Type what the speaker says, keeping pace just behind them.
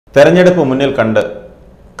തെരഞ്ഞെടുപ്പ് മുന്നിൽ കണ്ട്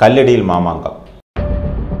കല്ലടിയിൽ മാമാങ്കം.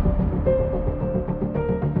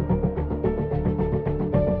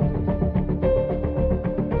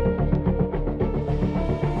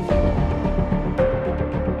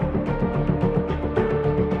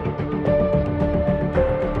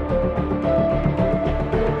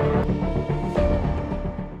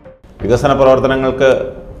 വികസന പ്രവർത്തനങ്ങൾക്ക്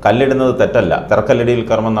കല്ലിടുന്നത് തെറ്റല്ല. തിറക്കല്ലടിയിൽ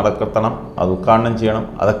കർമ്മം നടത്തണം, അത് ഉദ്ഘാടനം ചെയ്യണം.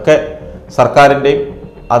 അതൊക്കെ സർക്കാരിൻ്റെയും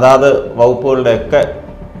അതാത് വകുപ്പുകളുടെയൊക്കെ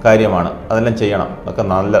കാര്യമാണ്. അതെല്ലാം ചെയ്യണം, അതൊക്കെ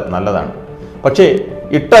നല്ലതാണ്. പക്ഷേ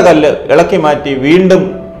ഇട്ട കല്ല് ഇളക്കി മാറ്റി വീണ്ടും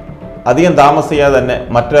അധികം താമസിയാതെ തന്നെ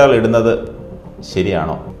മറ്റൊരാൾ ഇടുന്നത്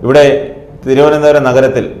ശരിയാണോ? ഇവിടെ തിരുവനന്തപുരം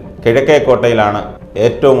നഗരത്തിൽ കിഴക്കേക്കോട്ടയിലാണ്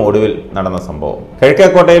ഏറ്റവും ഒടുവിൽ നടന്ന സംഭവം.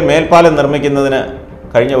 കിഴക്കേക്കോട്ടയിൽ മേൽപ്പാലം നിർമ്മിക്കുന്നതിന്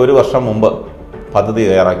കഴിഞ്ഞ 1 വർഷം മുമ്പ് പദ്ധതി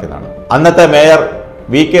തയ്യാറാക്കിയതാണ്. അന്നത്തെ മേയർ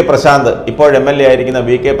VK പ്രശാന്ത്, ഇപ്പോൾ MLA ആയിരിക്കുന്ന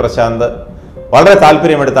VK പ്രശാന്ത് വളരെ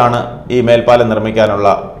താല്പര്യമെടുത്താണ് ഈ മേൽപ്പാലം നിർമ്മിക്കാനുള്ള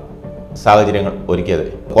സാഹചര്യങ്ങൾ ഒരുക്കിയത്.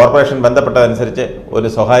 കോർപ്പറേഷൻ ബന്ധപ്പെട്ടതനുസരിച്ച് ഒരു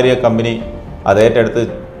സ്വകാര്യ കമ്പനി അത് ഏറ്റെടുത്ത്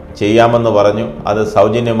ചെയ്യാമെന്ന് പറഞ്ഞു. അത്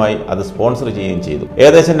സൗജന്യമായി അത് സ്പോൺസർ ചെയ്യുകയും ചെയ്തു.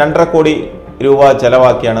 ഏകദേശം 2.5 കോടി രൂപ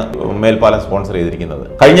ചെലവാക്കിയാണ് മേൽപ്പാലം സ്പോൺസർ ചെയ്തിരിക്കുന്നത്.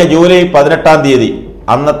 കഴിഞ്ഞ ജൂലൈ 18-ാം തീയതി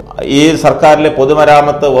അന്ന് ഈ സർക്കാരിലെ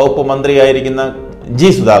പൊതുമരാമത്ത് വകുപ്പ് മന്ത്രിയായിരിക്കുന്ന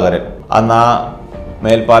G. സുധാകരൻ അന്ന് ആ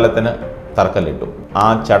മേൽപ്പാലത്തിന് തറക്കല്ലിട്ടു. ആ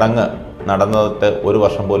ചടങ്ങ് നടന്നിട്ട് 1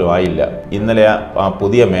 വർഷം പോലും ആയില്ല. ഇന്നലെ ആ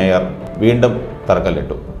പുതിയ മേയർ വീണ്ടും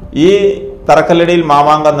തറക്കല്ലിട്ടു. ഈ തറക്കല്ലടിയിൽ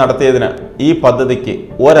മാമാങ്കം നടത്തിയതിന് ഈ പദ്ധതിക്ക്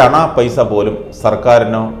ഒരണ പൈസ പോലും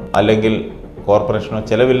സർക്കാരിനോ അല്ലെങ്കിൽ കോർപ്പറേഷനോ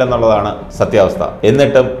ചെലവില്ലെന്നുള്ളതാണ് സത്യാവസ്ഥ.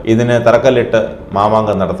 എന്നിട്ടും ഇതിന് തറക്കല്ലിട്ട്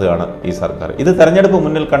മാമാങ്കം നടത്തുകയാണ് ഈ സർക്കാർ. ഇത് തെരഞ്ഞെടുപ്പ്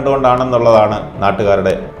മുന്നിൽ കണ്ടുകൊണ്ടാണെന്നുള്ളതാണ്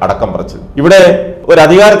നാട്ടുകാരുടെ അടക്കം പറച്ചിൽ. ഇവിടെ ഒരു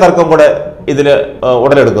അധികാര തർക്കം കൂടെ ഇതിൽ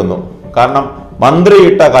ഉടലെടുക്കുന്നു. കാരണം മന്ത്രി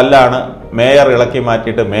ഇട്ട കല്ലാണ് മേയർ ഇളക്കി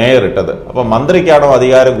മാറ്റിയിട്ട് മേയർ ഇട്ടത്. അപ്പോൾ മന്ത്രിക്കാണോ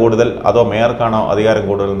അധികാരം കൂടുതൽ അതോ മേയർക്കാണോ അധികാരം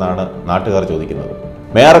കൂടുതൽ എന്നാണ് നാട്ടുകാർ ചോദിക്കുന്നത്.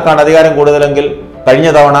 മേയർക്കാണ് അധികാരം കൂടുതലെങ്കിൽ കഴിഞ്ഞ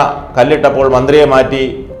തവണ കല്ലിട്ടപ്പോൾ മന്ത്രിയെ മാറ്റി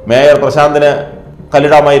മേയർ പ്രശാന്തിന്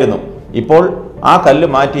കല്ലിടാമായിരുന്നു. ഇപ്പോൾ ആ കല്ല്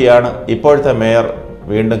മാറ്റിയാണ് ഇപ്പോഴത്തെ മേയർ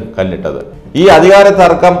വീണ്ടും കല്ലിട്ടത്. ഈ അധികാര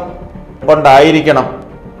തർക്കം കൊണ്ടായിരിക്കണം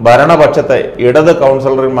ഭരണപക്ഷത്തെ ഇടത്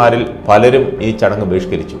കൗൺസിലർമാരിൽ പലരും ഈ ചടങ്ങ്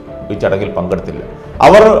ബഹിഷ്കരിച്ചു. ഈ ചടങ്ങിൽ പങ്കെടുത്തില്ല.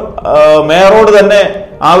 അവർ മേയറോട് തന്നെ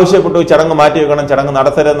ആവശ്യപ്പെട്ടു, ചടങ്ങ് മാറ്റിവെക്കണം, ചടങ്ങ്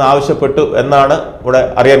നടത്തരുതെന്ന് ആവശ്യപ്പെട്ടു എന്നാണ് ഇവിടെ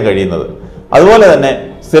അറിയാൻ കഴിയുന്നത്. അതുപോലെ തന്നെ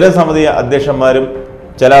സ്ഥിരം സമിതി അധ്യക്ഷന്മാരും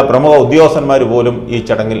ചില പ്രമുഖ ഉദ്യോഗസ്ഥന്മാർ പോലും ഈ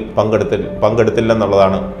ചടങ്ങിൽ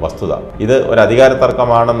പങ്കെടുത്തില്ലെന്നുള്ളതാണ് വസ്തുത. ഇത് ഒരു അധികാര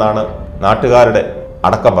തർക്കമാണെന്നാണ് നാട്ടുകാരുടെ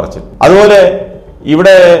അടക്കം പറച്ചിൽ. അതുപോലെ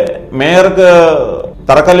ഇവിടെ മേയർക്ക്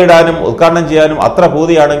തറക്കല്ലിടാനും ഉദ്ഘാടനം ചെയ്യാനും അത്ര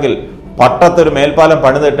പൂതിയാണെങ്കിൽ പട്ടത്തൊരു മേൽപ്പാലം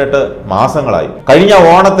പണിതിട്ടിട്ട് മാസങ്ങളായി. കഴിഞ്ഞ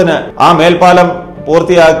ഓണത്തിന് ആ മേൽപ്പാലം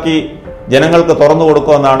പൂർത്തിയാക്കി ജനങ്ങൾക്ക് തുറന്നു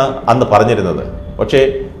കൊടുക്കുമെന്നാണ് അന്ന് പറഞ്ഞിരുന്നത്. പക്ഷേ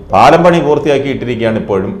പാലം പണി പൂർത്തിയാക്കി ഇട്ടിരിക്കുകയാണ്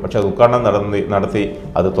ഇപ്പോഴും. പക്ഷെ ഉദ്ഘാടനം നടത്തി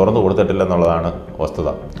അത് തുറന്നു കൊടുത്തിട്ടില്ലെന്നുള്ളതാണ് വസ്തുത.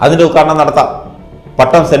 അതിൻ്റെ ഉദ്ഘാടനം നടത്താം.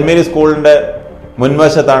 പട്ടം സെന്റ് മേരീസ് സ്കൂളിൻ്റെ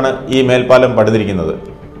മുൻവശത്താണ് ഈ മേൽപ്പാലം പണിതിരിക്കുന്നത്.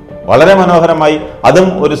 വളരെ മനോഹരമായി, അതും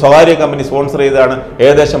ഒരു സ്വകാര്യ കമ്പനി സ്പോൺസർ ചെയ്താണ്.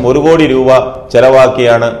 ഏകദേശം 1 കോടി രൂപ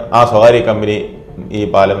ചെലവാക്കിയാണ് ആ സ്വകാര്യ കമ്പനി ഈ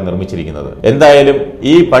പാലം നിർമ്മിച്ചിരിക്കുന്നത്. എന്തായാലും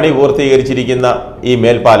ഈ പണി പൂർത്തീകരിച്ചിരിക്കുന്ന ഈ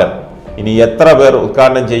മേൽപ്പാലം ഇനി എത്ര പേർ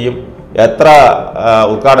ഉദ്ഘാടനം ചെയ്യും, എത്ര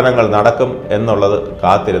ഉദ്ഘാടനങ്ങൾ നടക്കും എന്നുള്ളത്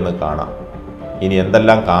കാത്തിരുന്ന് കാണാം. ഇനി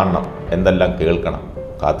എന്തെല്ലാം കാണണം, എന്തെല്ലാം കേൾക്കണം,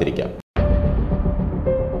 കാത്തിരിക്കാം.